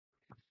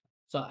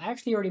So I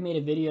actually already made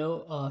a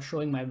video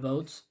showing my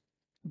votes,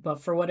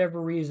 but for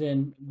whatever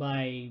reason,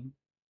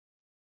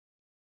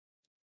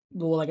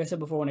 like I said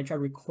before, when I tried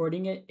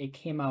recording it, it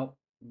came out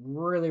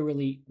really,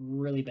 really,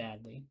 really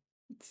badly.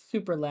 It's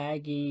super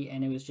laggy,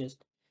 and it was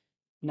just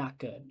not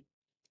good.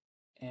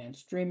 And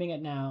streaming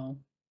it now,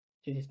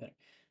 it is better.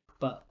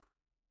 But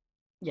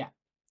yeah,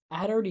 I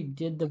had already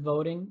did the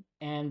voting,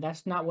 and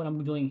that's not what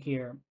I'm doing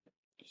here.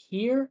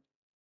 Here,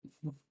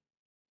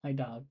 my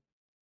dog,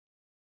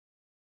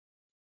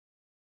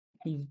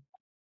 he's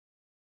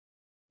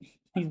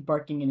he's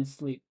barking in his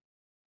sleep.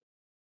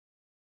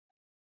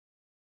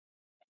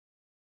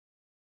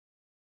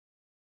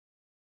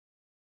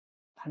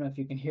 I don't know if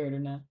you can hear it or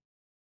not.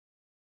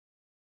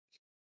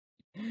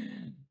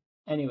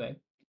 Anyway,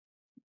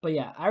 but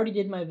yeah, I already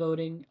did my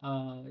voting.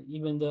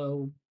 Even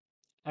though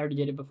I already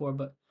did it before,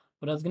 but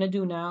what I was gonna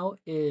do now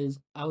is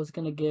I was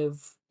gonna give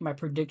my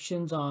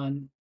predictions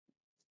on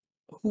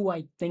who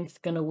I think's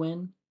gonna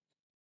win.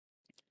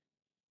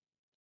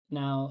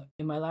 Now,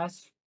 in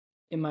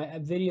my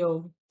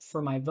video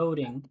for my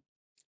voting,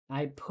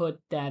 I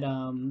put that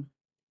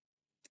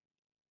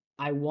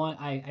I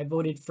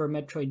voted for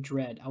Metroid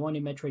Dread. I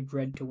wanted Metroid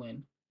Dread to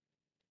win.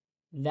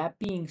 That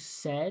being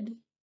said,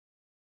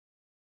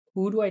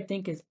 who do I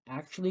think is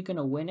actually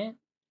gonna win it?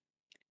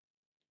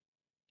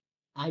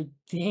 I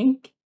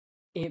think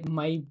it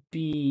might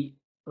be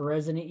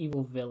Resident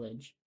Evil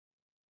Village.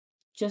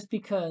 Just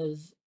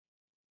because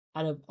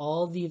out of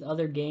all these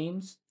other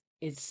games,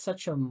 it's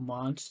such a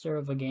monster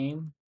of a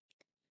game.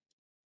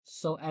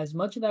 So as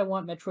much as I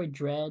want Metroid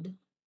Dread,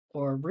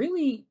 or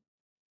really,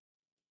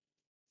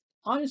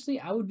 honestly,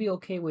 I would be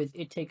okay with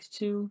It Takes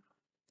Two,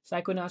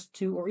 Psychonauts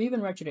 2, or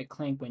even Ratchet and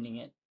Clank winning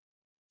it.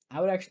 I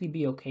would actually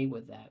be okay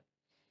with that.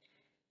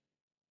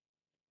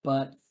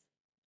 But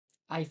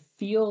I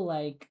feel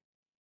like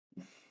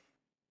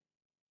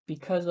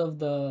because of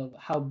the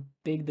how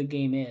big the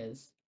game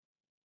is,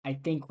 I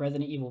think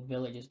Resident Evil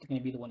Village is going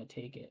to be the one to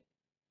take it.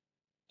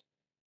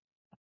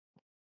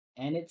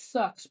 And it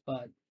sucks,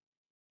 but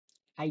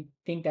I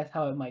think that's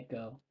how it might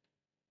go.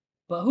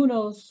 But who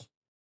knows?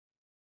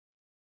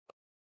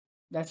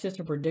 That's just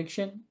a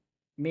prediction.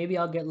 Maybe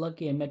I'll get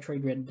lucky and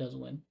Metroid Dread does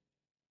win.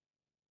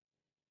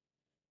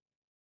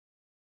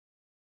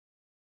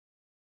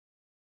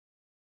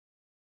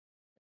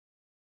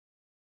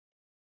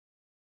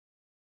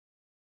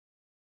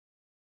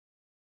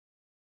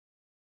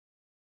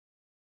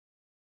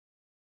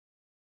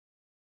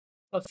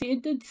 Oh, see,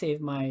 it did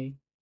save my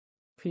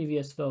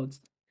previous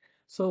votes.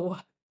 So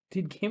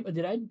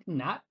did I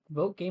not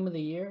vote Game of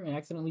the Year and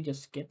accidentally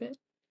just skip it?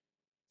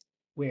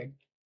 Weird.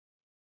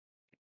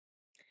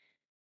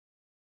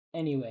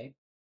 Anyway,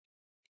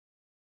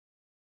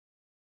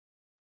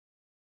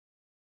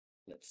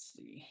 let's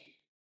see.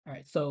 All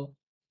right, so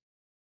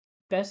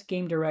best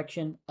game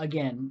direction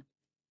again.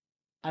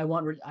 I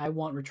want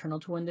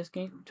Returnal to win this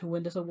game to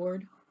win this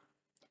award.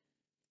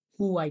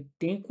 Who I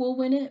think will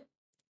win it?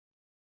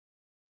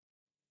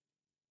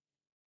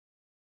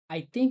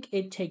 I think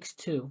It Takes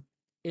Two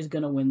is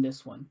gonna win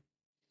this one.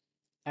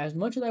 As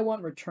much as I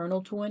want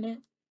Returnal to win it,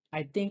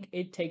 I think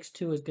It Takes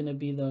Two is gonna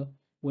be the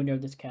winner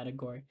of this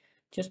category,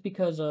 just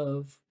because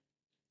of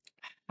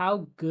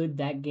how good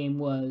that game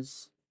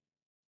was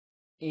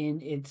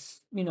in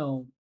its,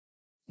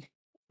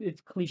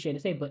 it's cliche to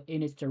say, but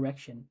in its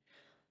direction.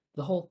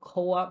 The whole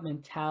co-op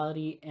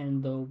mentality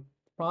and the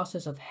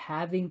process of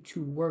having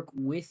to work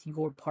with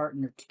your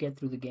partner to get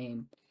through the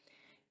game.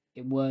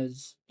 It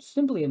was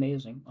simply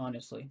amazing,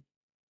 honestly.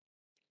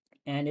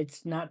 And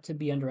it's not to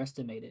be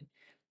underestimated.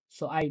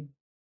 So I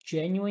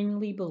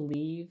genuinely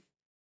believe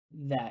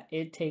that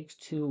It Takes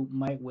Two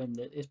might win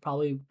this. Is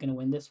probably gonna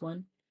win this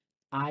one.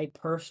 I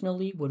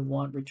personally would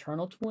want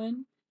Returnal to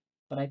win,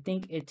 but I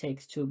think It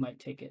Takes Two might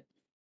take it.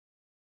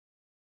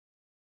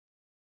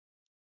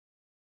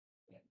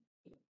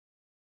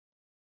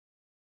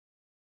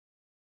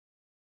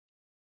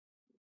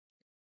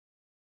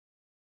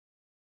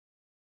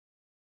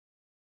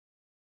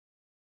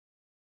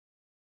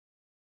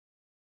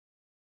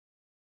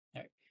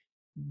 All right.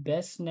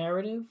 Best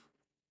narrative.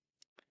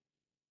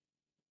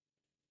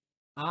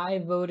 I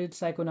voted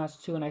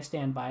Psychonauts 2 and I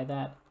stand by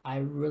that. I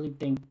really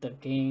think the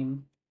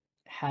game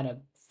had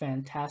a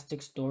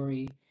fantastic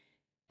story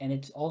and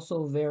it's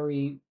also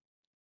very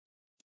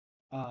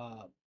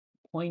uh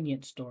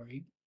poignant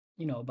story,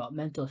 about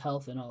mental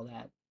health and all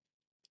that.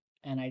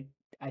 And I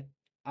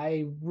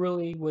I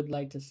really would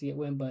like to see it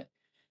win, but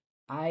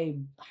I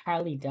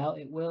highly doubt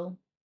it will.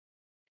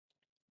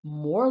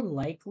 More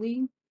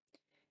likely,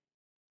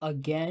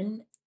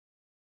 again,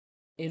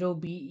 it'll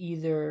be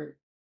either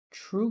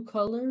True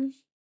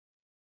Colors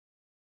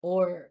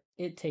or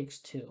It Takes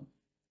Two.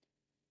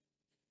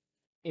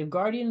 If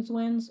Guardians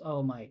wins,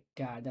 oh my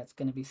god, that's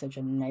gonna be such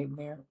a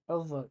nightmare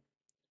of a.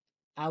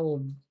 I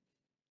will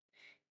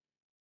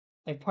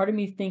like part of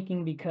me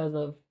thinking because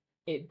of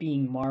it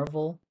being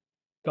Marvel,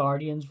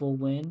 Guardians will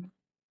win,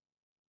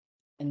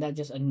 and that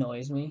just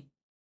annoys me,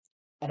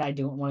 and I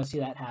don't want to see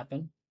that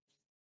happen.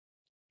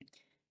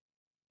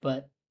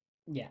 But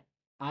yeah,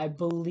 I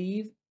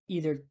believe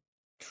either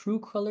True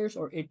Colors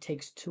or It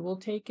Takes Two will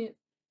take it,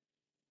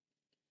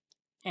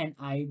 and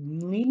I'm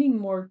leaning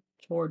more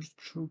towards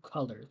True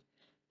Colors.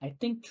 I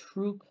think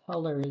True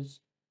Colors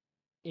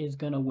is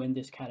gonna win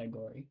this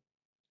category.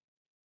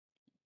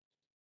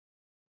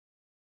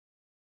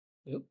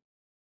 Oop,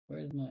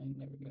 where's mine?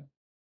 There we go.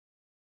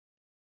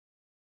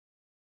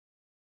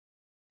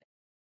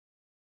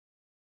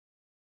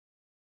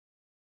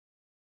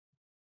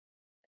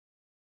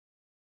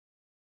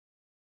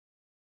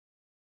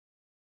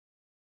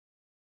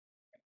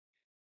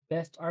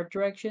 Best art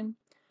direction.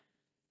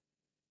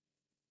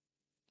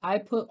 I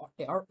put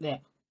the art yeah,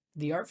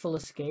 the Artful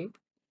Escape,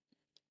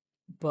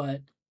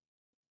 but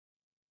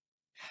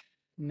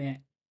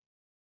man,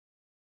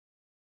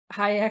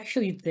 I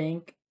actually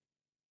think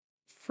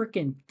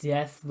freaking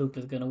Deathloop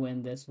is gonna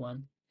win this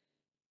one.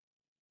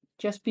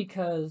 Just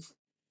because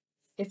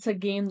it's a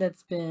game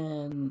that's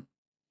been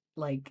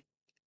like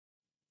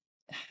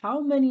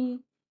how many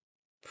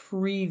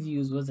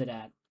previews was it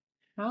at?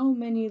 How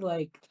many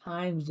like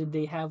times did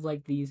they have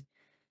like these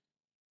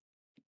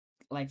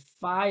like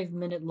 5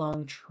 minute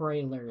long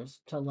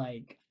trailers to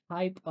like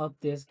hype up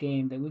this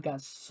game that we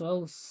got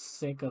so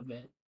sick of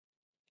it?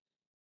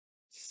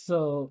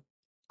 So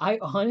I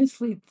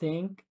honestly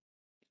think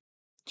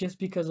just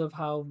because of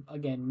how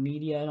again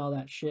media and all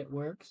that shit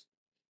works,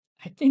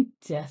 I think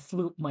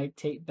Deathloop might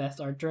take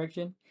best art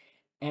direction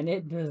and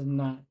it does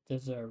not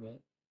deserve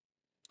it.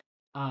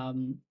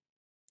 Um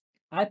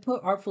I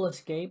put Artful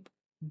Escape,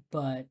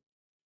 but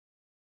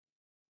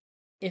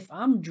if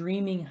I'm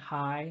dreaming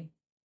high,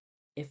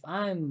 if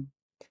I'm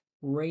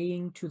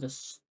praying to the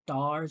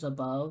stars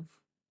above,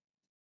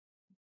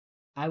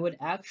 I would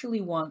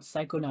actually want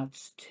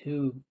Psychonauts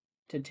 2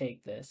 to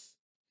take this.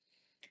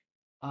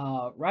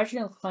 Ratchet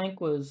and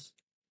Clank was,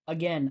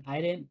 again,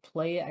 I didn't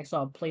play it, I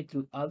saw a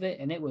playthrough of it,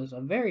 and it was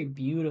a very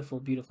beautiful,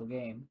 beautiful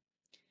game.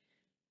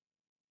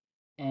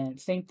 And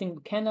same thing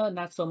with Kenna,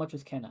 not so much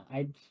with Kenna.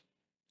 I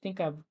think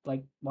I've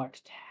like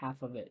watched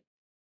half of it.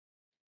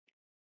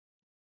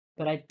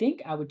 But I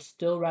think I would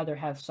still rather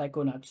have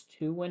Psychonauts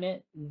 2 win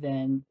it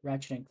than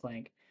Ratchet and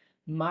Clank.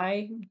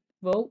 My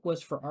vote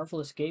was for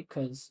Artful Escape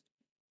because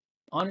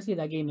honestly,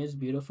 that game is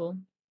beautiful.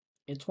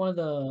 It's one of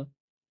the,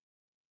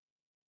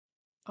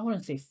 I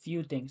wouldn't say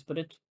few things, but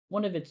it's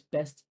one of its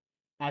best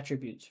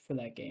attributes for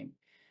that game.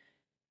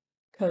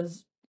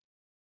 Because,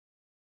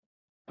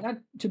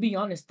 to be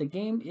honest, the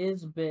game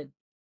is a bit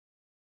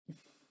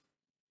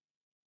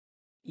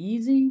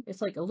easy.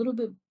 It's like a little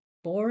bit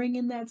boring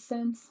in that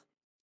sense.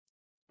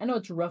 I know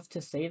it's rough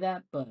to say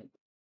that, but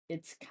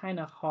it's kind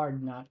of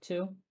hard not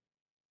to.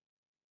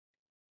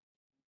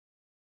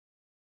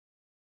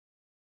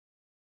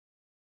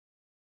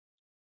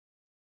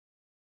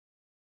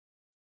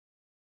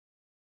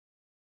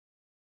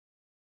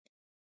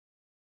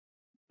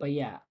 But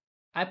yeah,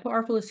 I put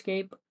Artful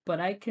Escape, but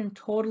I can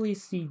totally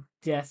see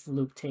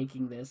Deathloop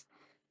taking this,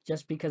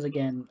 just because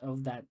again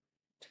of that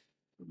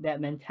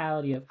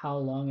mentality of how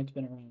long it's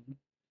been around.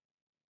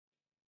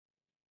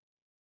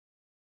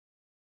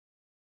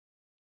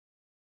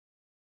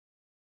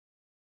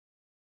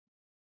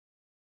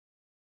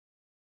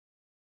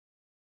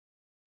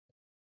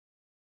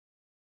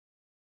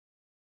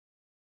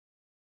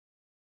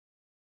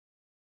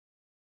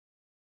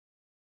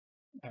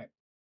 All right.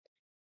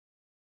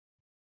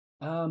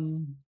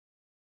 Um.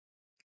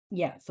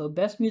 Yeah. So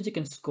best music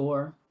and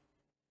score.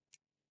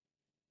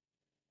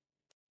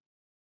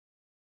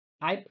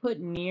 I put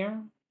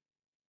Near.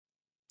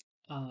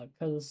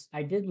 Because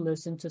I did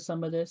listen to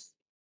some of this,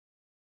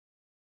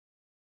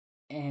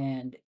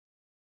 and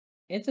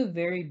it's a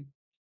very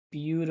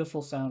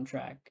beautiful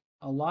soundtrack.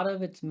 A lot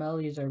of its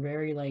melodies are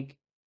very like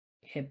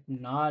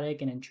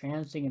hypnotic and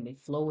entrancing, and they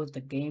flow with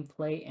the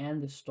gameplay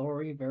and the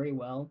story very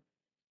well.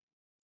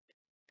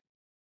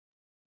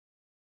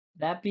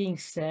 That being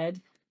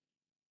said,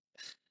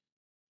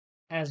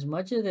 as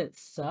much as it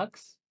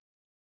sucks,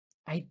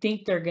 I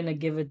think they're gonna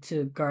give it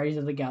to Guardians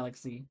of the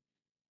Galaxy.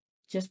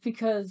 Just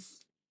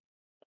because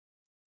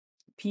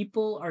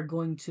people are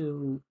going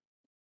to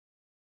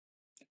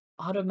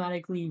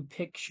automatically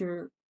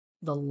picture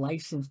the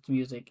licensed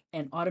music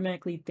and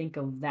automatically think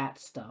of that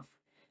stuff.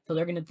 So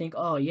they're gonna think,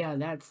 oh yeah,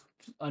 that's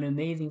an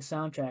amazing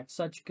soundtrack,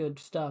 such good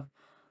stuff.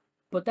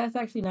 But that's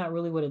actually not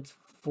really what it's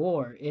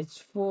for. It's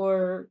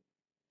for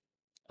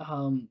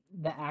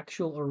the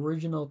actual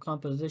original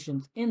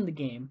compositions in the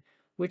game,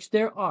 which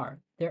there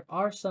are. There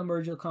are some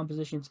original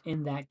compositions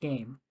in that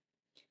game.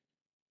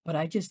 But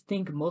I just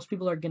think most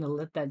people are gonna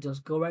let that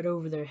just go right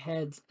over their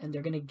heads and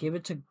they're gonna give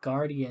it to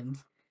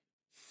Guardians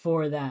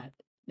for that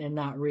and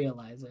not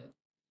realize it.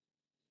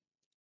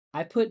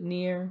 I put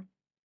Near,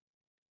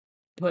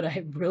 but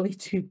I really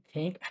do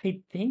think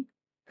I think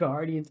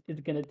Guardians is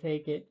gonna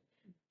take it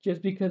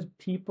just because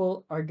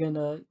people are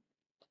gonna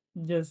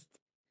just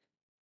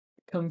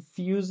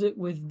confuse it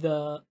with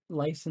the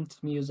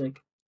licensed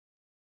music.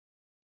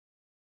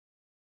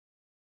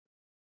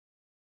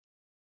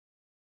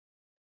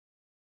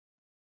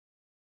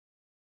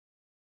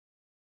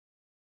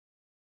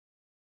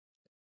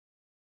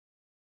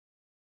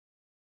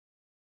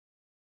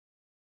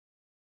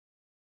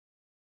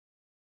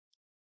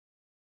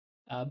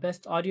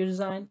 Best audio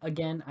design.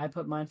 Again, I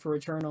put mine for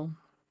Returnal.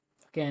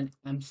 Again,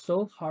 I'm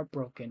so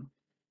heartbroken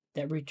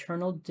that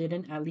Returnal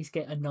didn't at least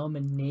get a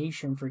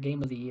nomination for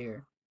Game of the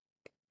Year.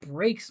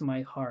 Breaks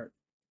my heart.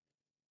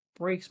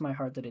 Breaks my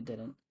heart that it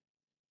didn't.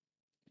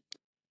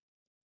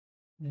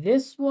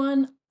 This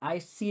one, I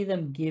see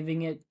them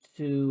giving it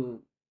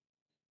to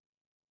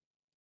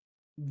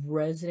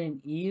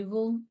Resident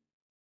Evil,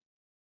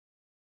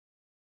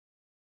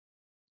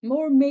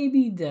 or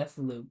maybe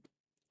Deathloop.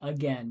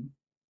 Again,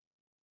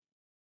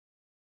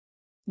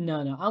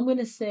 no. I'm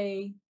gonna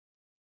say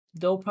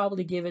they'll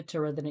probably give it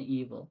to Resident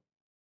Evil.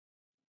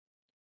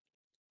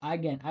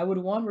 Again, I would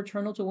want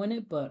Returnal to win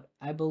it, but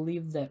I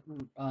believe that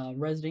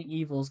Resident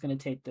Evil is gonna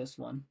take this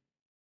one.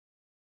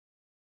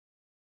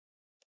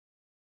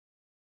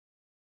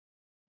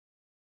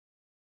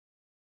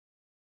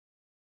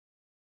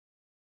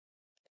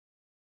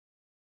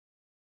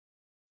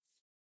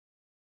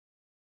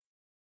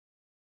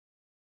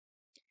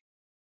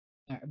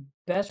 All right,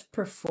 best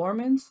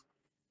performance.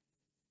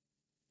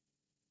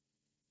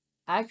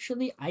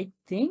 Actually, I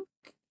think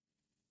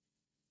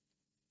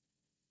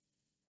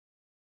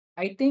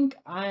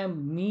I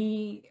am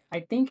me. I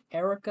think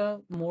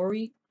Erica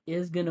Mori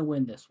is gonna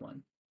win this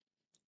one.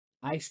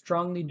 I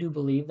strongly do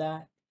believe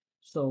that.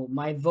 So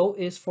my vote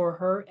is for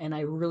her, and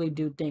I really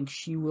do think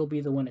she will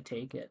be the one to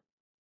take it.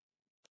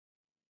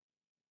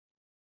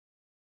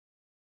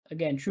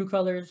 Again, True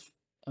Colors,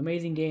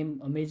 amazing game,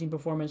 amazing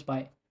performance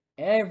by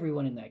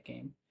everyone in that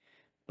game.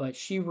 But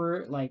she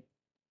were like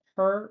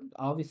her,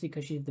 obviously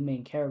because she's the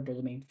main character,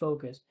 the main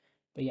focus.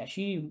 But yeah,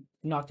 she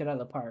knocked it out of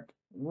the park.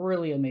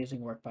 Really amazing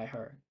work by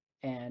her,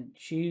 and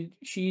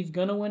she's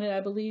gonna win it,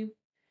 I believe,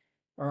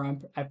 or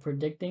I'm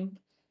predicting,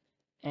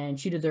 and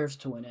she deserves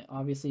to win it.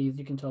 Obviously, as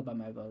you can tell by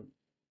my vote.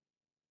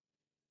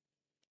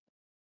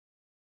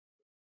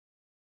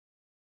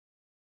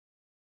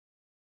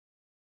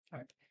 All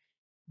right,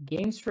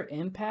 games for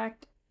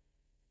impact.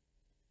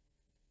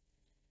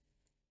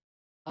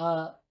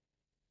 Uh,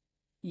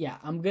 yeah,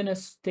 I'm gonna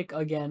stick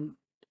again.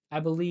 I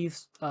believe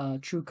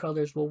True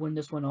Colors will win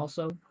this one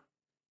also,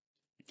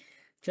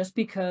 just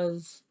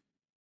because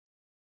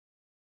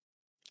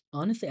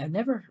honestly, I've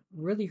never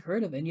really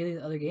heard of any of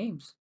these other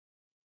games.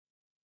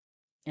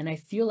 And I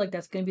feel like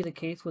that's going to be the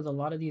case with a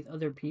lot of these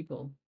other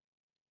people.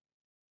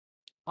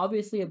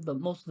 Obviously, the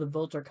most of the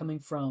votes are coming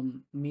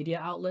from media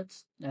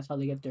outlets. That's how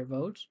they get their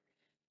votes.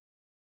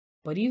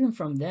 But even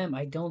from them,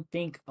 I don't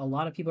think a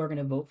lot of people are going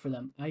to vote for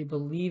them. I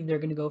believe they're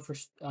going to go for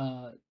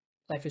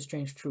Life is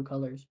Strange True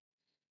Colors.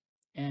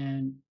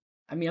 And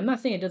I mean, I'm not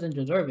saying it doesn't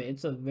deserve it.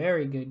 It's a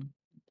very good,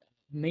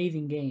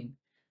 amazing game.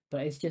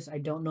 But it's just I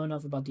don't know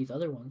enough about these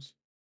other ones.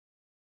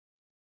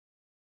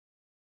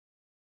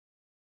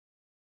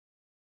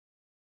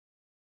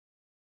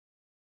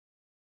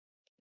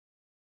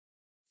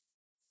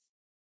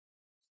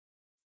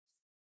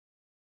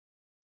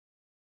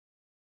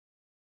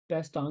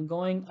 Best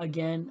ongoing,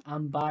 again,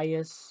 I'm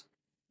biased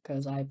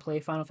because I play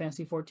Final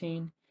Fantasy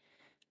 14.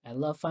 I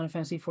love Final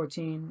Fantasy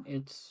 14.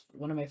 It's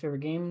one of my favorite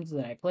games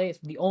that I play. It's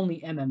the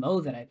only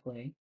MMO that I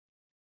play.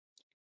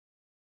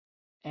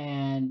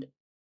 And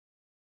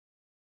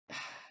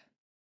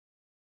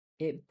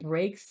it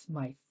breaks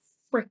my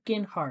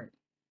freaking heart.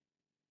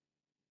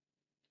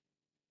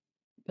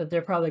 But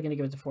they're probably going to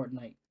give it to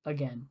Fortnite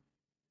again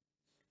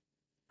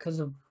because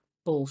of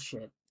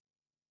bullshit.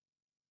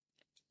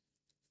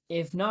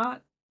 If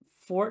not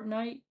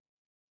Fortnite,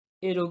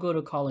 it'll go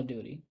to Call of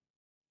Duty.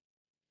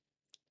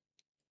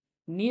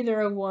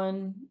 Neither of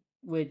one,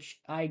 which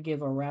I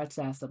give a rat's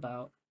ass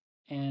about.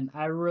 And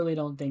I really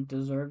don't think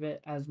deserve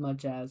it as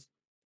much as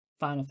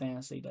Final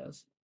Fantasy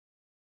does.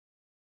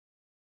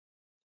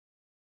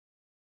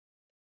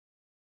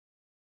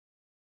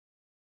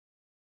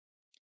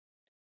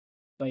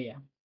 But yeah,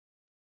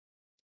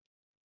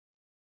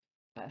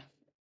 uh,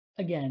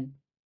 again,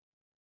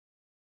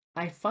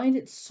 I find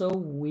it so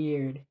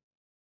weird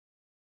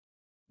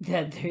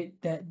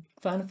that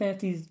Final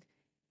Fantasy's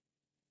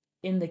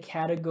in the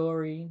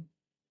category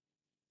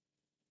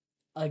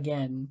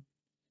again.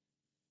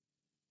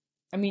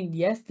 I mean,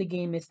 yes, the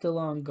game is still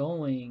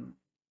ongoing.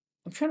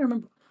 I'm trying to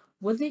remember,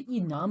 was it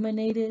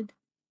nominated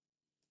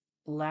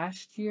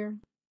last year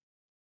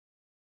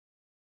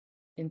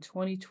in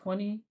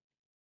 2020?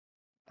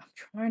 I'm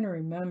trying to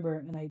remember,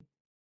 and I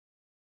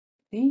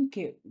think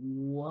it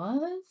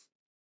was.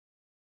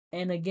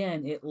 And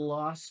again, it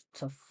lost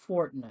to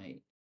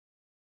Fortnite.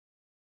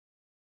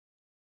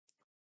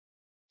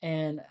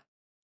 And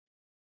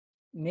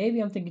maybe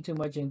I'm thinking too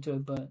much into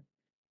it, but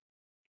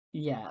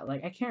yeah,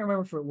 like I can't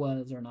remember if it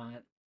was or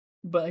not.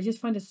 But I just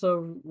find it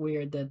so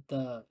weird that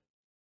the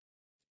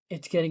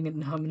it's getting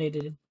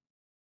nominated.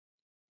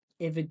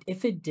 If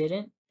it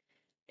didn't,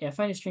 yeah, I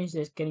find it strange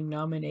that it's getting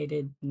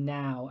nominated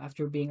now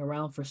after being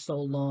around for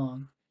so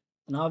long,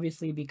 and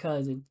obviously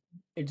because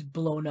it's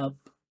blown up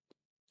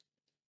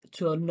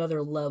to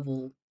another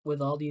level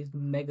with all these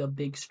mega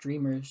big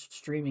streamers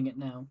streaming it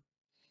now.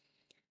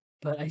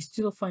 But I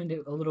still find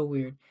it a little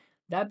weird.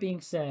 That being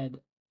said,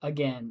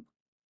 again,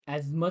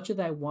 as much as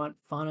I want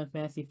Final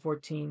Fantasy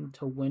 14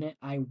 to win it,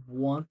 I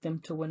want them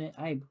to win it.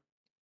 I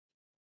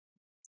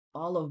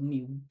all of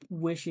me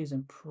wishes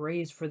and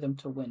prays for them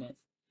to win it.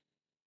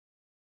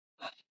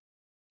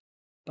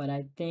 But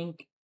I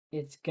think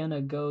it's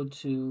gonna go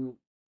to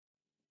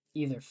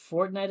either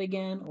Fortnite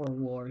again or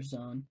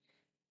Warzone.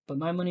 But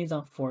my money's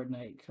on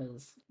Fortnite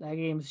because that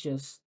game's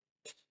just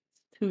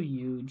too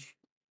huge.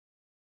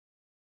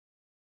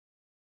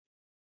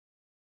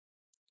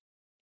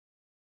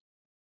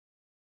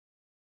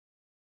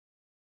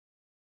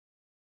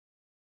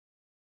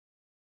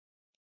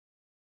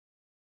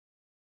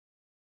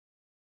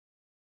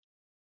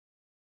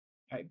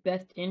 All right,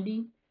 best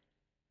indie.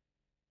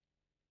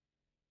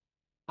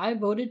 I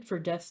voted for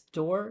Death's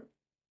Door,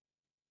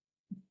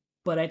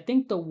 but I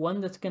think the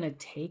one that's gonna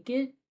take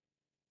it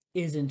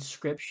is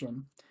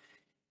Inscription.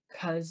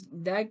 Cause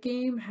that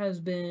game has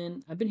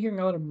been I've been hearing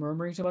a lot of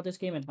murmurings about this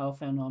game and how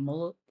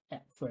phenomenal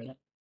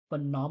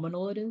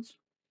it is.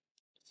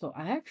 So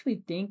I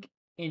actually think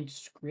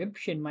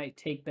Inscription might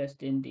take best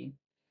indie.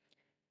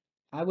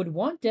 I would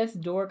want Death's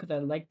Door because I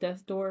like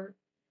Death's Door.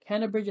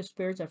 Canada Bridge of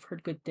Spirits, I've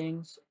heard good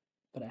things,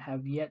 but I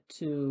have yet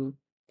to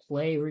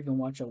play or even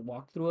watch a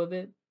walkthrough of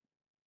it.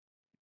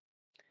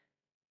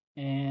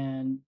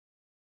 And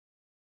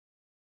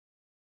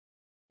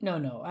no,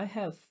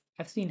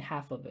 I've seen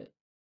half of it.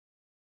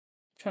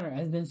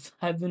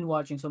 I've been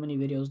watching so many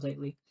videos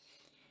lately.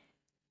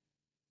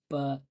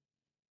 But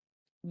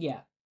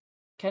yeah,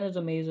 Canada's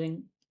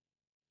amazing.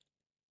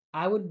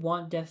 I would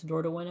want Death's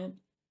Door to win it,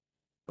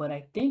 but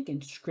I think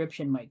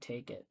Inscription might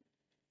take it.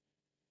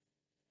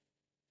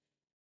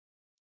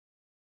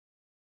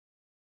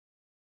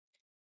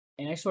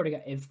 And I sort of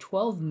got if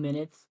 12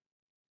 minutes,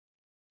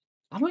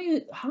 I don't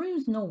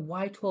even know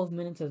why 12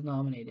 minutes is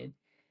nominated.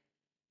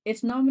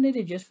 It's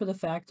nominated just for the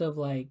fact of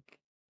like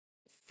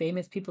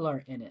famous people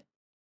are in it,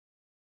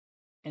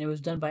 and it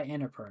was done by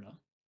Annapurna.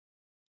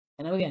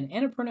 And again,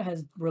 Annapurna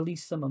has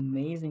released some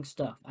amazing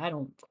stuff. I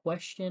don't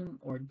question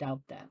or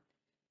doubt that,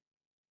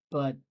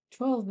 but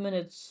 12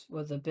 minutes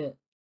was a bit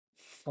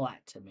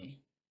flat to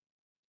me.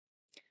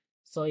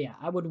 So yeah,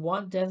 I would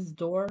want Death's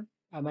Door.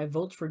 My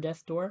votes for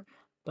Death's Door,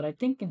 but I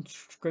think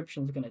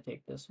Inscription's gonna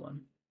take this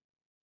one.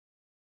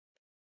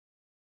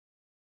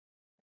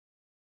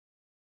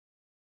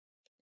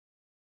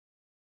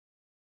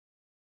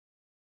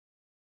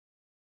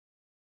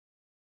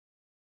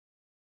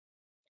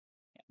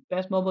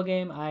 Best mobile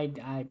game, I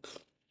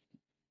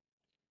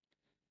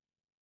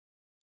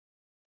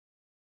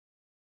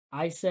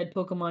said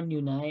Pokemon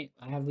Unite.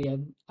 I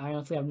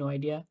honestly have no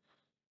idea.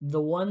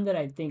 The one that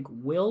I think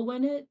will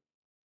win it,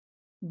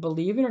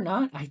 believe it or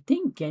not, I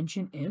think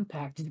Genshin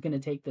Impact is gonna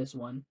take this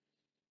one.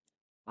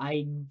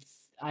 I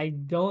I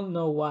don't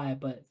know why,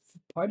 but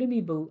part of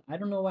me, I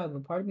don't know why,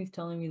 but part of me is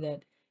telling me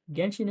that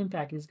Genshin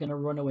Impact is gonna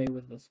run away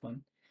with this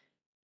one.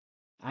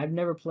 I've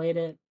never played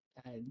it.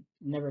 I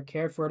never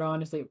cared for it,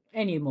 honestly.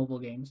 Any mobile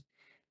games,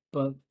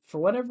 but for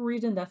whatever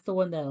reason, that's the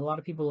one that a lot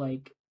of people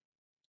like.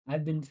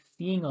 I've been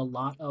seeing a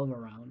lot of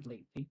around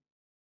lately.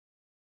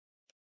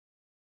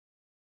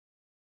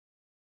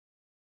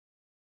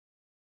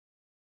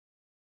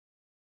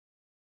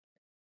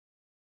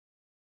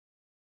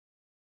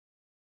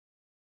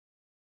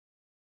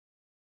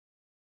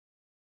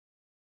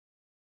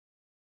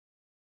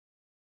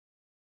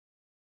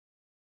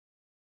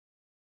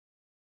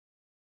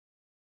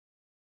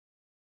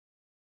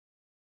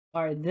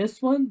 All right,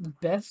 this one, the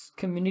best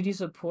community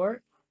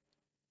support.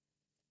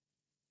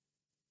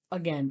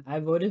 Again, I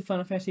voted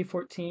Final Fantasy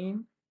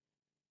 14,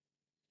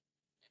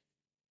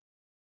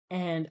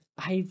 and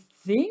I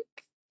think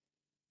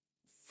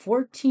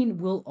 14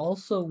 will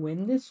also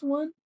win this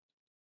one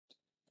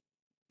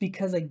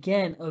because,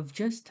 again, of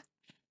just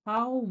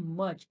how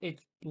much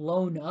it's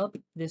blown up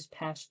this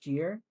past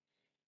year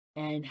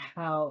and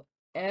how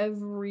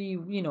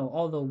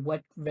all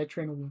the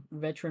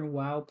veteran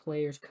WoW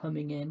players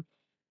coming in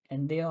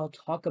and they all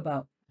talk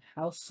about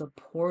how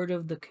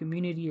supportive the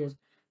community is,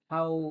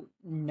 how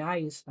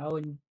nice, how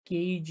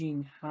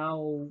engaging,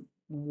 how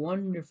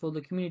wonderful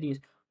the community is.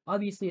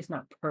 Obviously, it's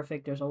not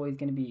perfect. There's always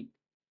going to be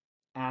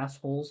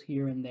assholes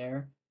here and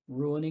there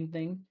ruining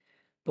things.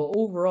 But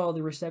overall,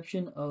 the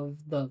reception of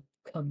the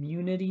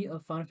community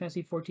of Final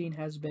Fantasy 14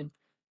 has been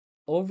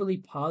overly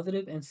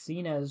positive and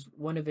seen as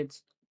one of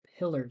its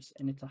pillars,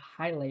 and it's a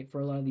highlight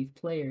for a lot of these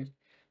players.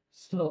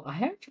 So I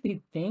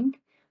actually think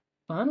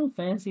Final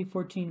Fantasy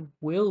 14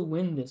 will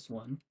win this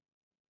one,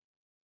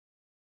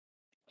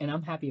 and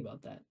I'm happy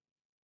about that.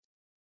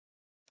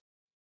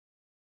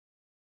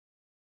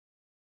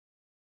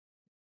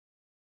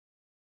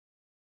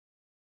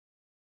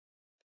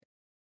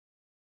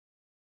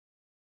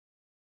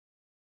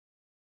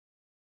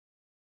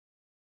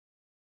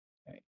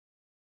 Right.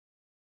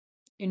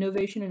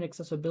 Innovation and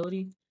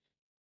accessibility.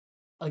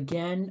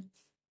 Again,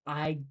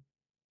 I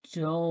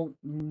don't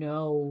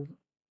know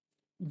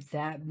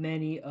that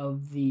many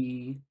of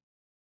the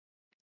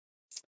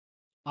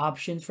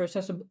options for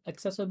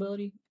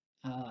accessibility.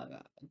 Uh,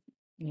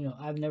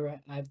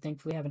 I've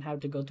thankfully haven't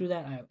had to go through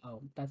that.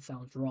 That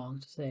sounds wrong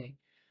to say,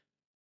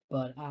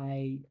 but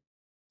I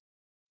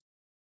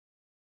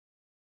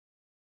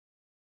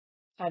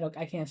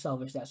can't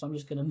salvage that, so I'm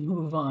just gonna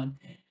move on.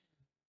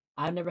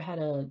 I've never had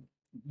to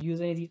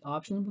use any of these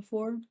options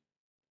before.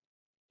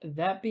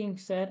 That being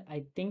said,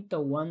 I think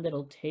the one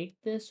that'll take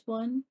this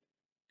one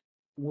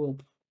will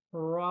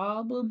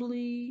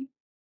probably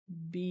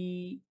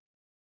be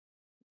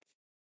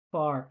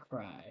Far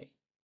Cry.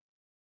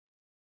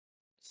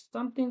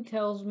 Something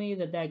tells me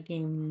that that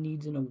game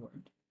needs an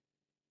award.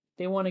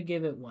 They want to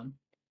give it one.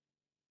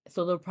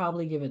 So they'll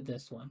probably give it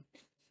this one.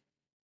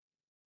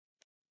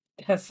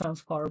 That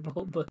sounds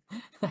horrible, but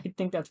I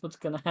think that's what's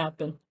gonna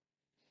happen.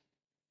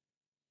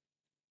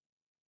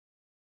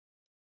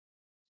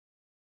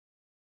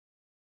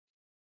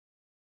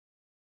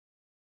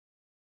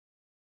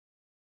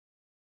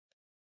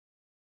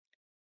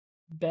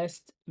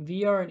 Best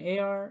VR and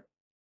AR.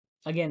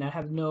 Again, I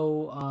have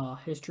no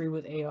history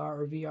with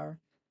AR or VR.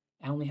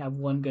 I only have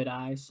one good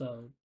eye,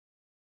 so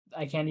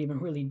I can't even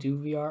really do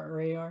VR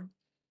or AR.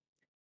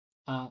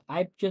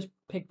 I just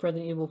picked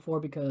Resident Evil 4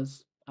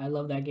 because I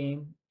love that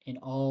game in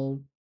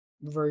all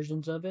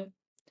versions of it.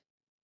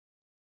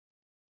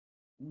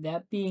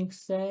 That being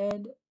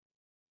said,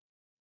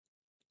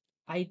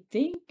 I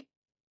think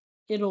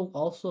it'll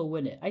also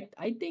win it.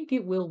 I think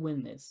it will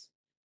win this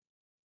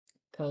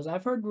because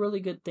I've heard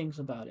really good things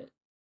about it.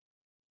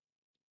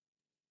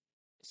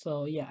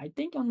 So yeah, I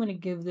think I'm gonna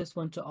give this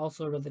one to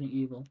also Resident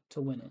Evil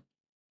to win it.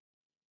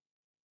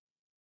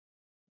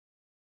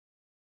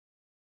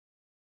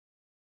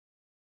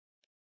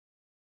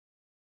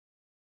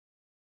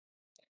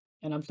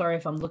 And I'm sorry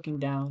if I'm looking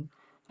down.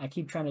 I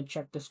keep trying to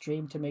check the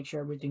stream to make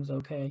sure everything's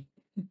okay.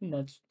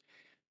 That's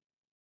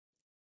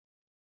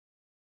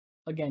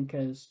again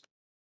because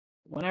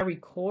when I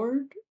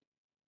record,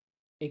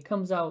 it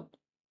comes out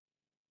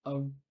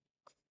a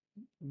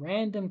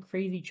random,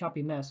 crazy,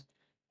 choppy mess.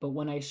 But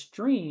when I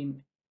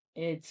stream,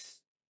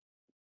 it's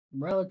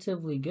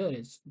relatively good.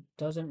 It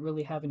doesn't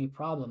really have any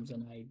problems,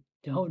 and I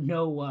don't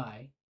know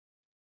why.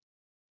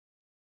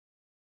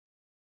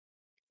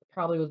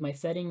 Probably with my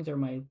settings or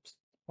my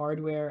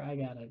hardware. I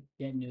gotta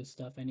get new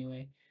stuff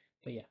anyway.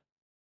 But yeah.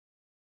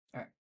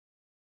 All right.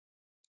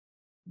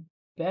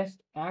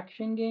 Best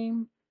action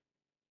game.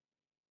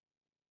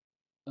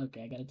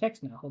 Okay, I got a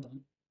text now. Hold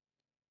on.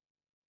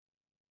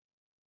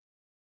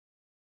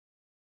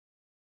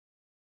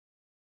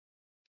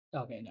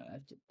 Okay, no,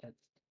 that's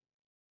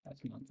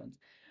nonsense.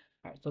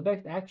 All right, so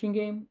best action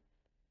game,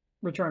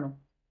 Returnal.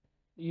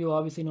 You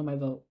obviously know my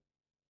vote.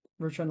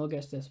 Returnal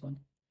gets this one.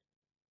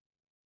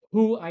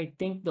 Who I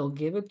think they'll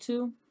give it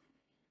to?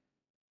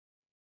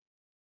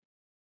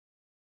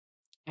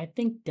 I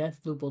think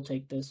Deathloop will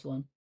take this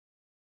one.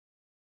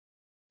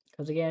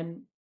 Because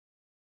again,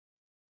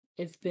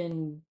 it's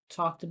been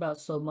talked about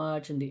so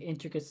much and the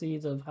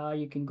intricacies of how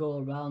you can go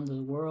around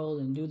the world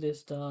and do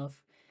this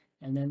stuff.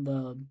 And then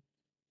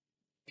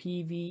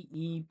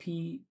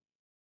PvEP,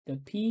 the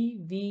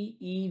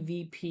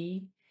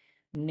PvEVP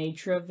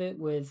nature of it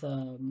with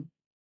the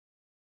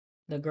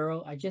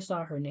girl. I just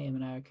saw her name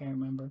and I can't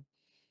remember.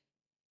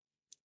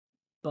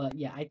 But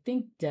yeah, I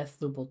think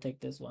Deathloop will take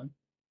this one.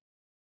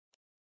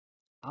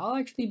 I'll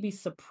actually be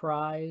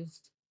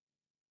surprised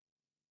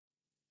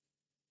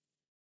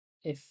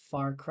if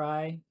Far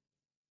Cry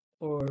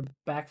or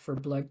Back for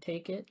Blood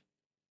take it.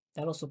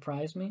 That'll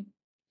surprise me.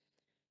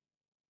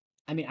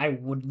 I mean, I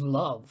would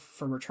love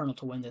for Returnal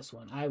to win this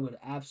one. I would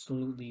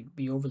absolutely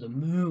be over the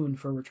moon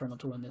for Returnal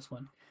to win this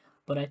one.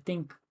 But I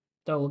think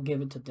they'll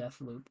give it to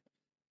Deathloop.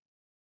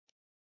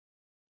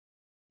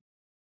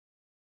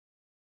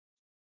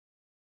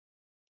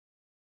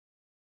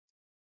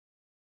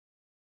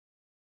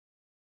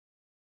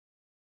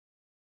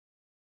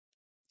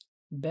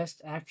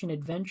 Best action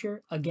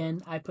adventure.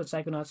 Again, I put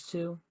Psychonauts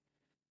 2.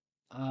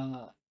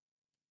 Uh,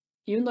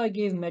 even though I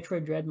gave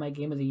Metroid Dread my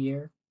game of the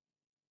year,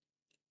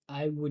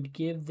 I would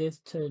give this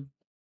to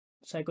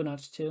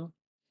Psychonauts 2.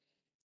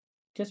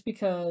 Just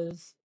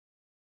because,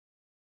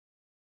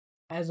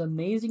 as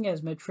amazing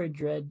as Metroid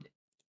Dread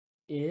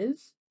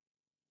is,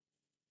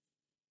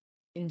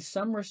 in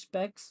some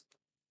respects,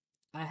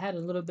 I had a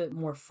little bit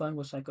more fun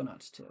with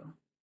Psychonauts 2.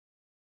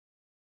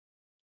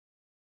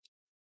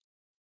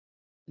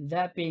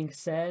 That being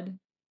said,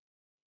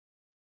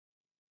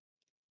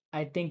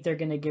 I think they're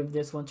gonna give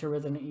this one to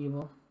Resident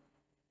Evil.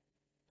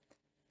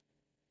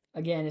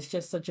 Again, it's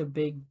just such a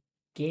big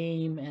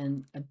game,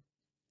 and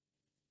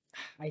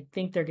I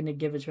think they're gonna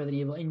give it to Resident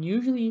Evil. And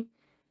usually,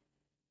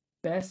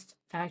 best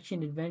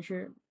action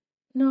adventure.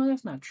 No,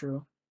 that's not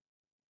true.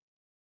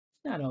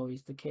 It's not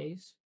always the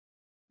case.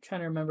 I'm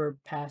trying to remember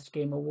past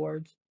game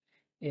awards.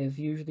 If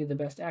usually the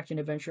best action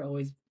adventure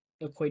always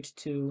equates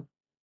to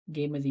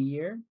game of the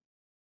year.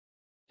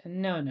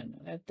 No, no,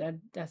 no.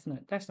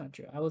 That's not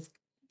true.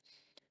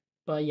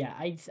 But yeah,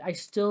 I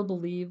still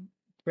believe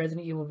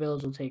Resident Evil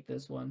Village will take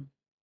this one.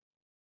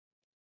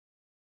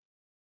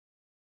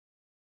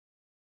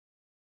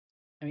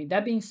 I mean,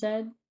 that being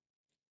said,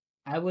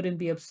 I wouldn't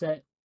be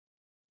upset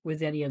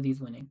with any of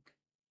these winning.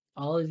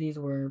 All of these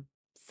were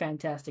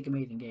fantastic,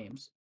 amazing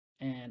games,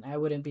 and I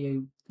wouldn't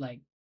be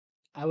like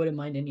I wouldn't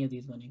mind any of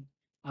these winning.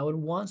 I would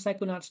want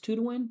Psychonauts 2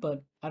 to win,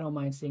 but I don't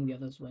mind seeing the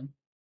others win.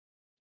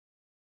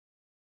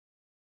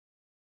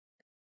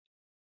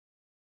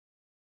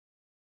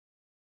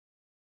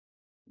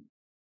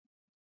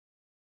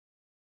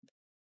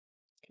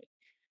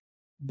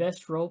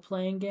 Best role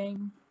playing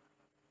game?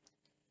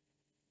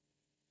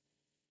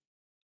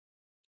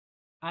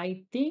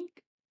 I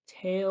think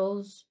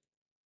Tales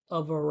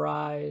of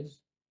Arise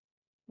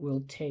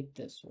will take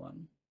this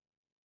one.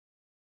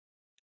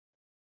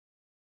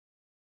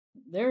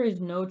 There is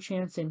no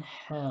chance in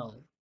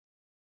hell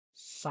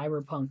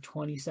Cyberpunk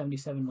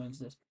 2077 wins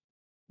this.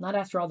 Not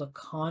after all the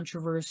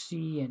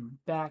controversy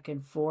and back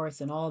and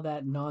forth and all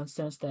that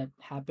nonsense that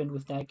happened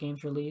with that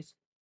game's release.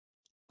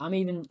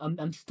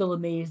 I'm still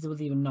amazed it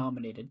was even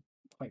nominated,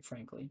 quite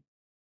frankly.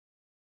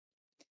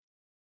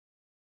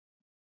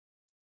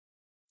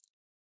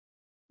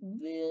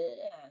 The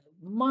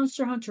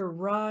Monster Hunter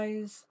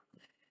Rise,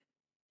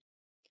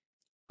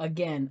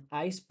 again,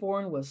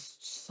 Iceborne was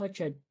such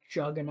a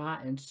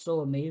juggernaut and so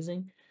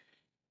amazing.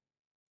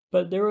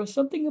 But there was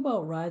something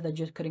about Rise I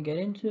just couldn't get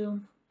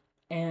into.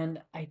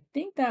 And I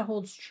think that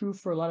holds true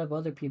for a lot of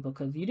other people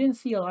because you didn't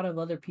see a lot of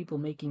other people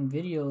making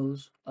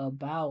videos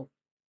about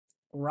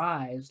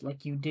Rise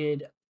like you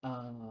did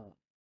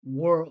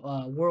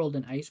World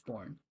and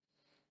Iceborne.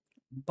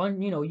 But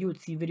you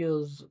would see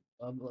videos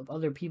of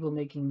other people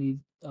making these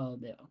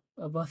yeah,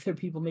 of other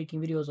people making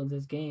videos of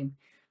this game,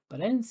 but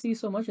I didn't see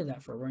so much of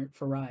that for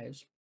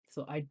Rise.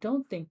 So I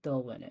don't think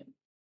they'll win it.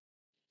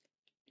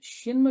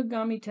 Shin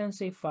Megami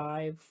Tensei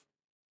 5,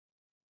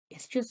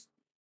 it's just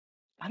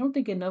I don't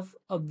think enough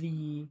of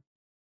the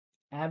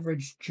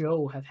average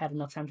Joe have had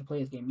enough time to play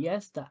this game.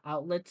 Yes,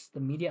 the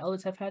media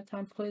outlets have had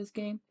time to play this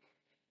game,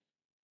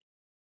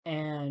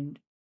 and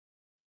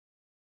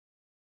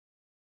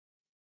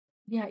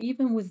yeah,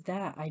 even with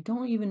that, I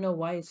don't even know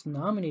why it's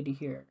nominated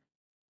here.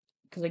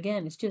 Because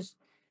again, it's just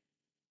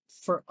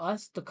for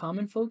us, the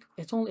common folk.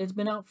 It's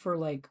been out for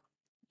like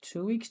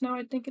 2 weeks now.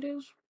 I think it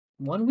is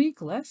 1 week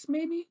less,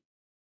 maybe.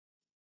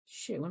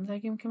 Shit, when did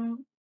that game come out?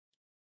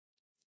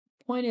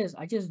 Point is,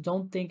 I just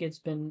don't think it's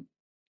been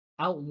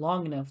out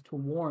long enough to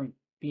warrant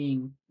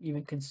being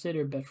even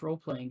considered best role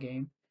playing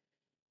game.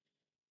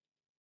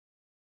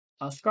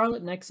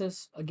 Scarlet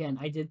Nexus, again,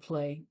 I did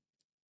play.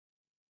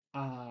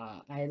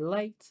 I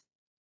liked.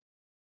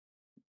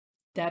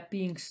 That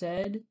being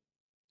said,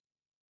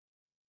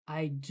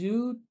 I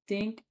do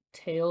think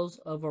Tales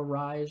of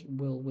Arise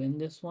will win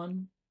this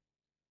one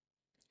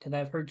because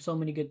I've heard so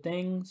many good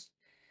things,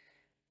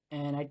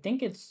 and I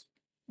think it's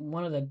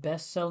one of the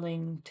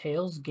best-selling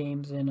Tales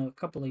games in a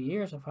couple of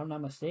years, if I'm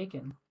not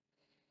mistaken.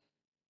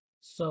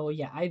 So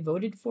yeah, I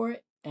voted for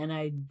it, and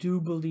I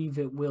do believe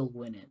it will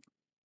win it.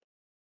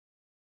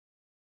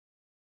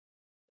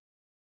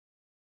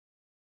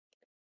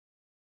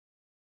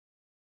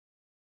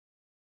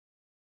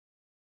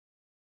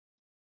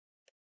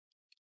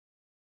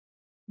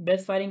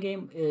 Best fighting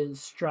game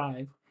is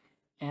Strive,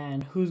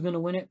 and who's gonna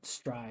win it?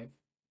 Strive.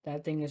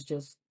 That thing is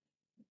just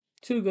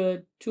too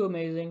good, too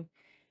amazing,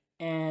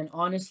 and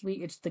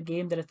honestly, it's the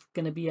game that it's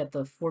gonna be at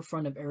the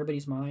forefront of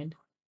everybody's mind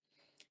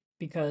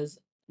because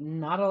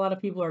not a lot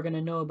of people are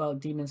gonna know about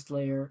Demon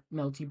Slayer,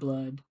 Melty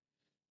Blood,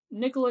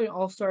 Nickelodeon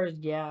All Stars.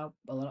 Yeah,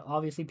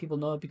 obviously people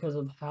know it because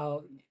of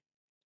how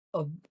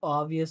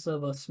obvious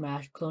of a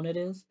Smash clone it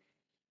is.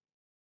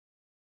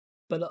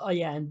 But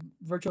yeah, and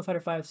Virtual Fighter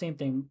 5, same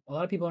thing. A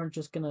lot of people aren't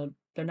just gonna,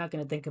 they're not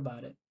gonna think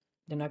about it.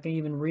 They're not gonna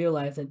even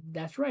realize that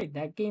that's right.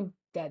 That game,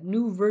 that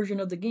new version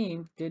of the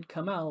game did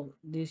come out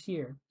this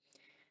year.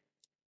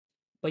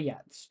 But yeah,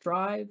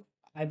 Strive,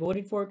 I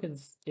voted for it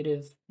because it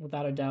is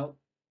without a doubt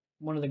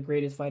one of the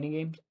greatest fighting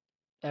games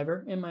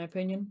ever, in my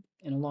opinion,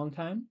 in a long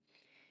time.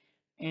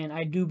 And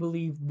I do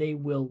believe they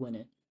will win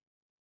it.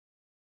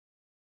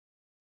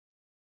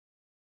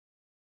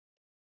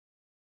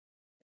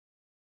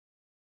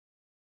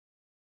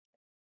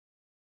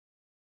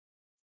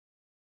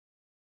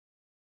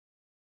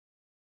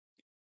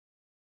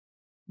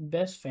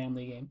 Best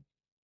family game.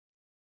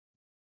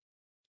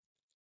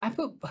 I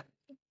put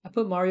I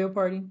put Mario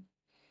Party,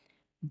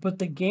 but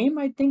the game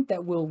I think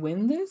that will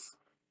win this,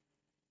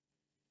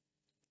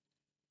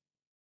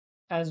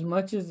 as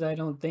much as I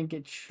don't think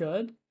it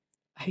should,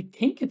 I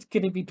think it's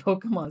gonna be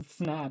Pokemon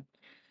Snap,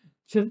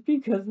 just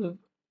because of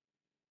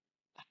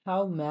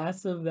how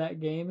massive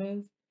that game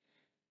is.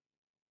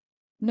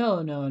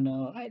 No, no,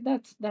 no.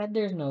 That's that.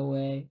 There's no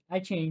way. I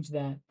changed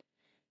that.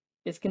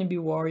 It's gonna be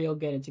Wario.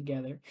 Get it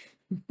together.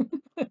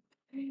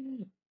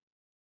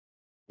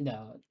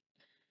 No.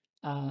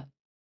 Uh,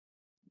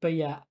 but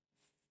yeah,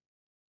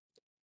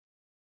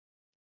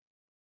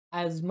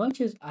 as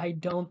much as I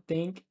don't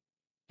think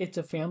it's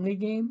a family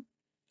game,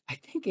 I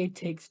think It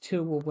Takes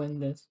Two will win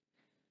this.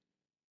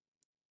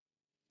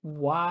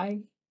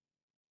 Why?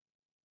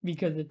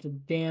 Because it's a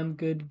damn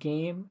good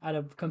game. Out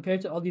of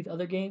compared to all these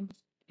other games,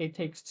 It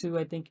Takes Two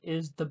I think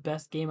is the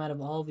best game out of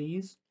all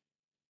these.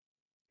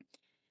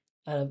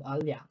 Out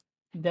of yeah,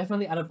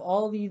 definitely out of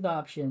all these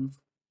options,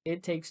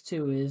 It Takes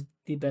Two is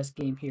the best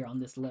game here on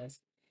this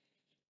list.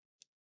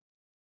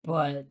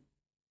 But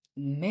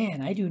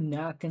man, I do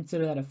not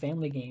consider that a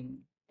family game.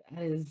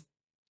 That is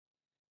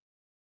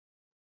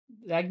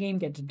that game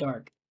gets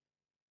dark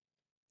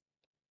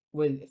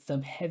with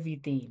some heavy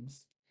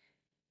themes.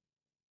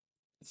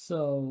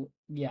 So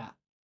yeah,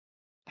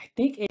 I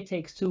think It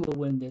Takes Two will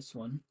win this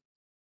one.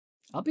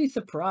 I'll be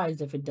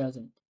surprised if it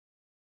doesn't.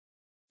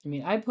 I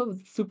mean, I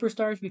put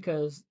Superstars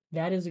because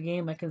that is a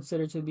game I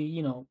consider to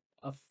be,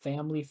 a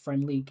family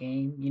friendly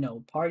game,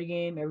 party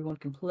game, everyone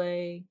can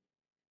play.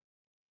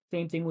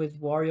 Same thing with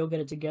Wario, get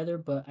it together,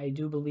 but I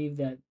do believe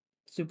that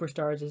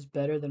Superstars is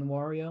better than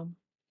Wario.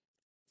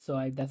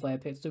 So that's why I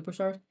picked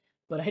Superstars.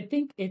 But I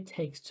think It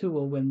Takes Two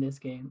will win this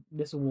game,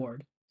 this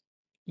award.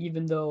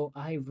 Even though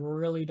I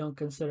really don't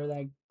consider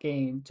that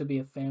game to be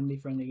a family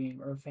friendly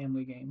game or a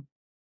family game.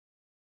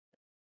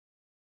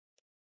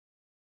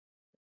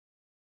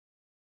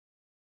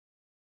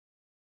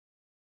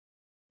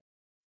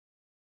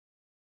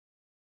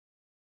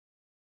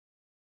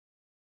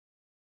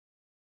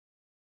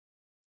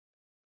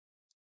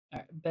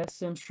 Best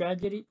sim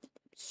strategy.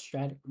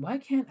 Why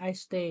can't I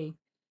stay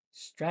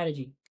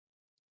strategy?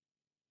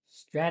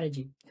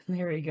 Strategy.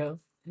 There we go.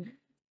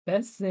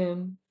 Best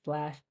sim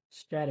slash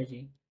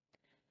strategy.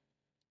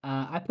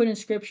 I put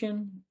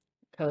Inscription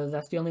because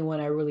that's the only one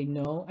I really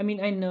know. I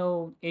mean, I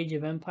know Age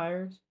of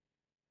Empires,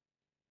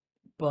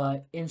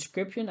 but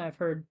Inscription I've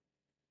heard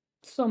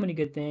so many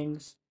good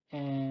things,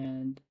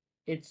 and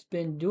it's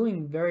been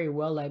doing very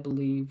well, I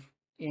believe,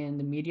 in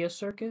the media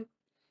circuit.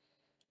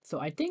 So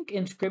I think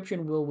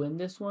Inscription will win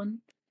this one.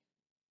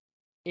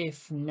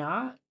 If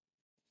not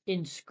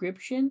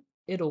Inscription,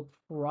 it'll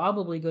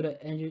probably go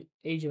to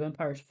Age of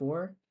Empires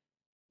 4,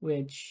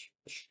 which,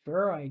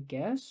 sure, I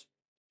guess.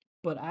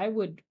 But I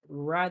would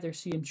rather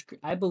see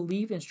I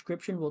believe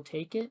Inscription will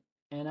take it,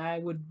 and I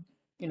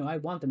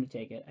want them to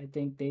take it. I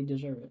think they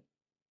deserve it.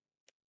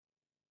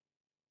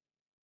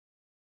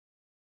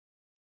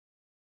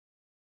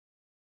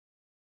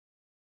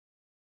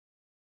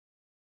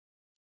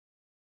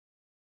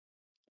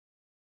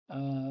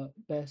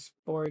 Best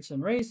sports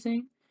and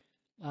racing.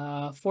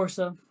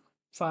 Forza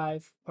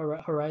 5,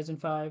 Horizon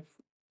 5,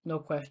 no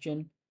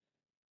question.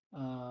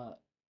 Uh,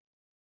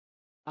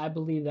 I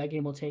believe that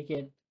game will take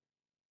it.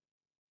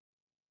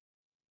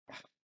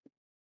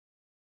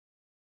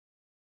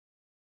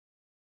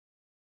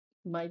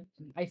 My,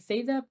 I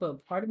say that,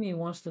 but part of me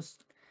wants to.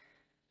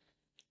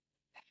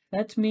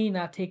 That's me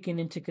not taking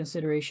into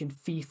consideration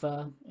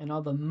FIFA and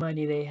all the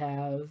money they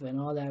have and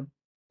all that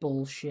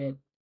bullshit.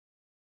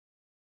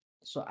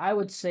 So I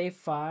would say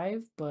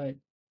 5, but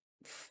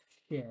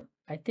shit,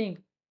 I think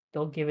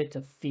they'll give it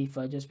to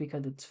FIFA just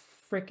because it's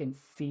freaking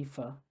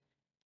FIFA.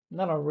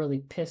 That'll really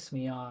piss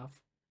me off.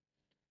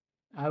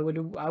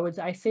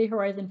 I say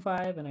Horizon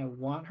 5 and I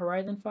want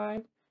Horizon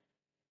 5,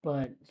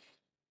 but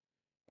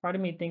part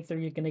of me thinks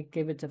they're gonna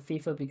give it to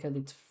FIFA because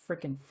it's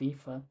freaking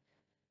FIFA.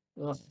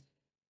 Ugh.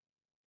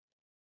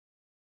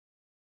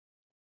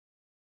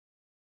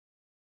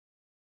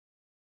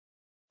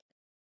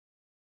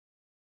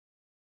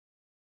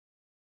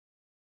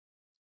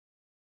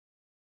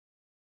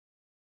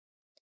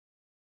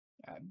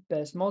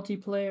 Best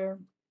multiplayer.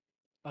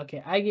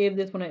 Okay, I gave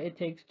this one a It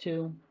Takes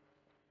Two,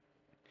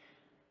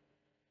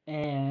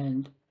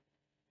 and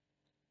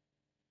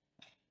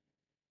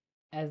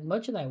as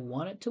much as I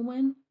want it to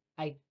win,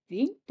 I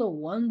think the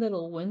one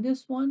that'll win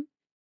this one,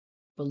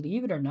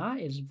 believe it or not,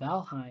 is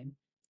Valheim.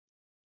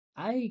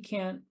 I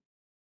can't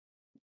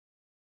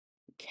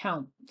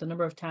count the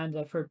number of times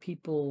I've heard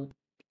people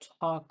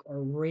talk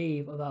or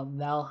rave about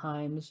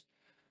Valheim's,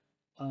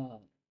 uh,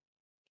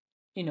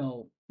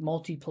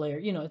 multiplayer.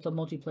 It's a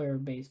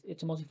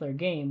multiplayer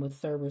game with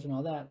servers and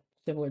all that,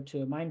 similar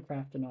to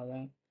Minecraft and all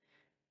that.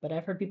 But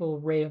I've heard people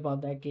rave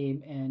about that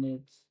game and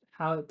it's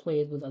how it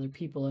plays with other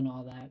people and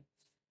all that,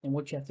 and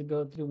what you have to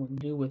go through and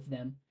do with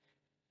them.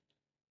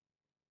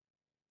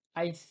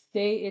 I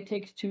say It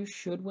Takes Two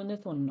should win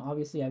this one, and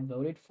obviously I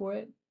voted for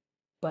it,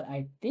 but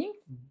I think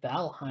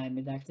Valheim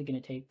is actually going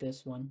to take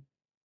this one.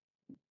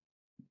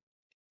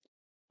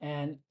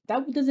 And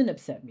that doesn't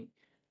upset me.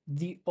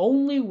 The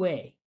only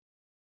way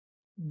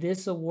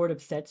this award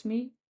upsets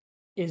me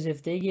is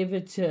if they give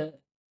it to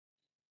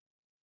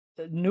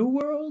New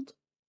World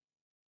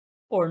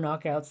or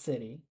Knockout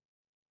City.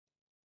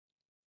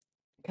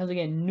 Because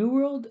again, New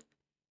World,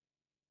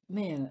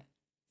 man,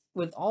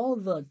 with all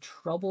the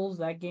troubles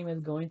that game is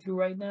going through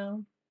right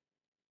now,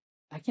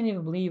 I can't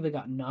even believe it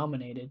got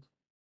nominated,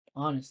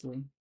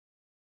 honestly.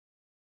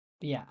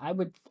 But yeah,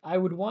 I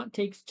would want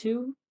Takes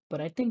Two,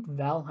 but I think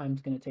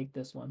Valheim's gonna take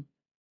this one.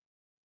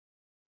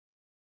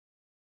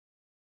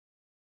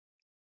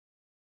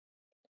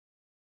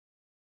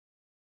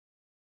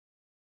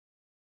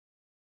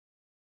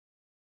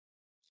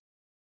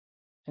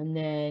 And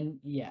then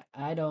yeah,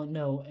 I don't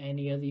know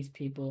any of these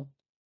people.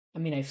 I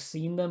mean, I've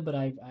seen them, but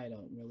I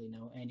don't really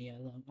know any of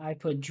them. I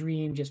put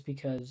Dream just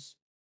because,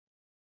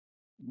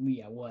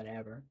 yeah,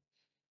 whatever.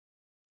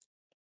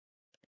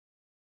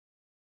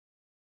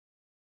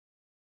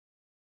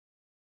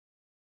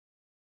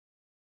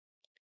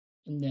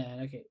 And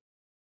then okay,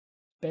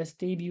 Best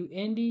debut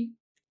indie.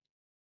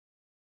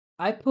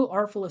 I put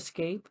Artful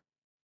Escape,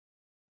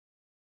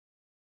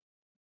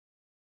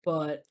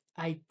 but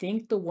I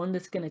think the one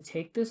that's gonna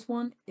take this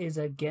one is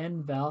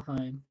again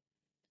Valheim.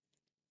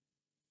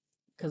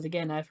 Because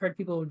again, I've heard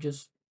people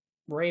just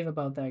rave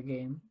about that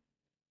game.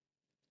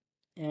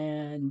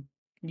 And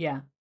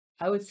yeah,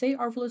 I would say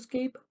Artful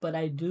Escape, but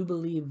I do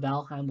believe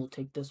Valheim will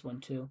take this one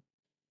too.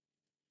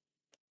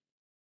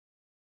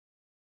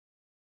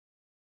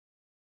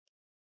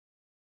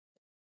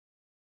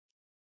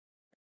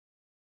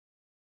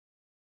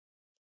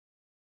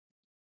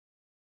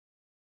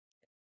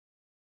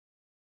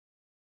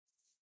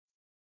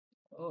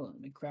 Oh,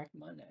 let me crack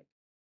my neck.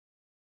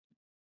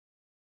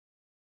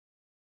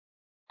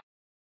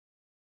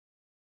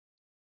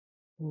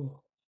 Ooh.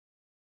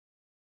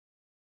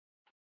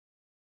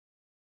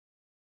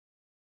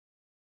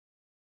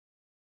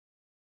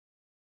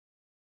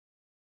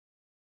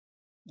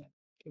 Yeah,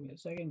 give me a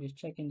second, just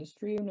checking the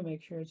stream to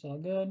make sure it's all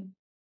good.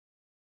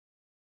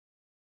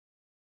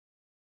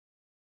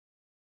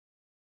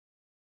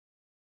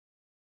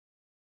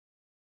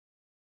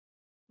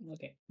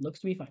 Okay,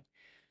 looks to be fine.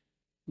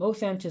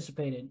 Most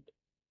anticipated.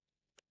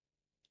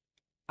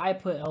 I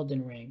put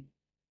Elden Ring.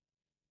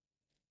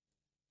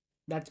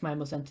 That's my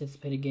most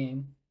anticipated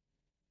game,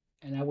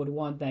 and I would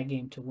want that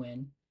game to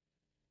win.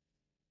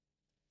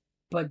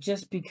 But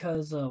just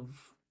because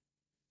of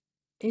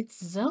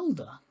it's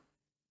Zelda.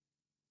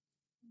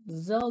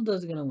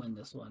 Zelda's gonna win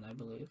this one, I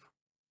believe.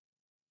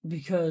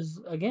 Because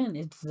again,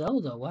 it's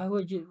Zelda. Why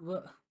would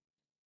you?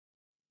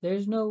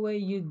 There's no way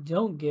you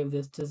don't give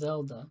this to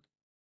Zelda,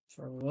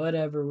 for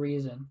whatever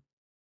reason.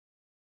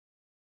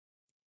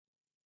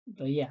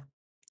 But yeah,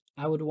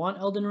 I would want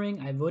Elden Ring.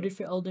 I voted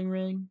for Elden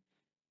Ring,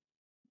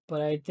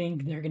 but I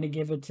think they're gonna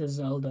give it to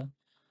Zelda.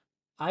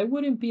 I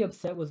wouldn't be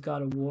upset with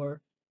God of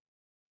War.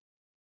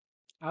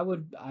 I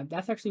would.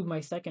 That's actually my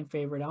second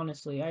favorite,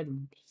 honestly. I,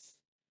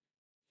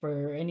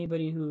 for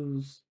anybody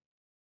who's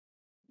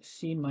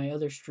seen my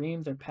other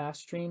streams or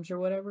past streams or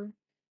whatever,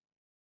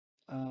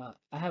 I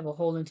have a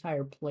whole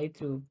entire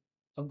playthrough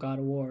of God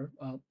of War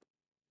up,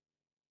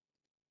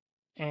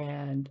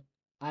 and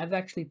I've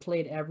actually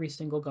played every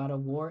single God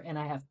of War, and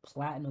I have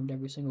platinumed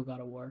every single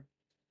God of War.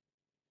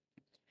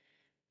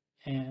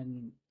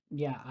 And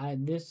yeah,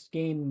 this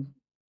game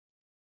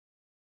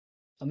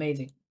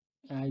amazing.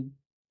 I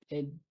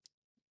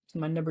it's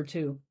my number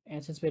two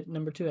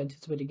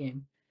anticipated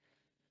game.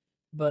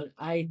 But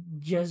I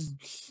just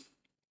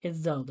it's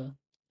Zelda.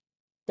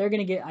 They're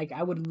gonna get like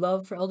I would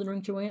love for Elden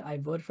Ring to win. I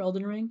voted for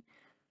Elden Ring,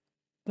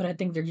 but I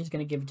think they're just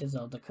gonna give it to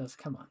Zelda because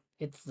come on,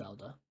 it's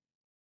Zelda.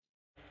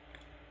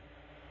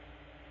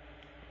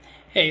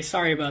 Hey,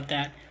 sorry about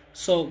that.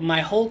 So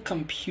my whole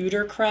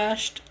computer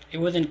crashed. It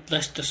wasn't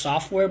just the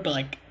software, but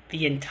like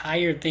the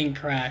entire thing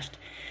crashed.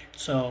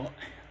 So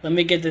let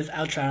me get this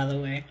outro out of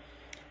the way.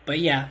 But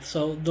yeah,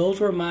 so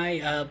those were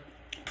my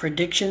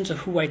predictions of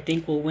who I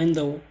think will win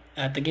the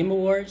Game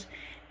Awards,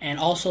 and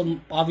also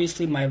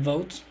obviously my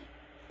votes.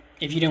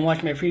 If you didn't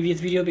watch my previous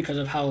video because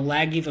of how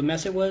laggy of a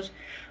mess it was,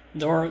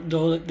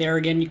 there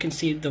again you can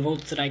see the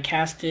votes that I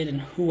casted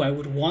and who I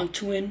would want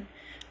to win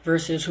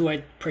versus who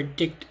I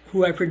predict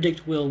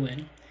will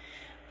win.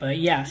 But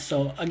yeah,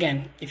 so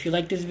again, if you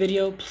like this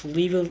video,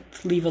 please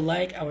leave a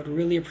like. I would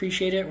really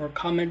appreciate it, or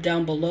comment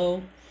down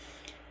below.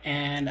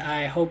 And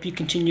I hope you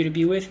continue to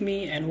be with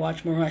me and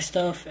watch more of my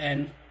stuff,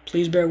 and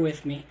please bear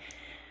with me.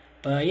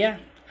 But yeah,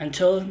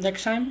 until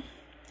next time,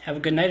 have a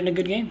good night and a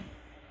good game.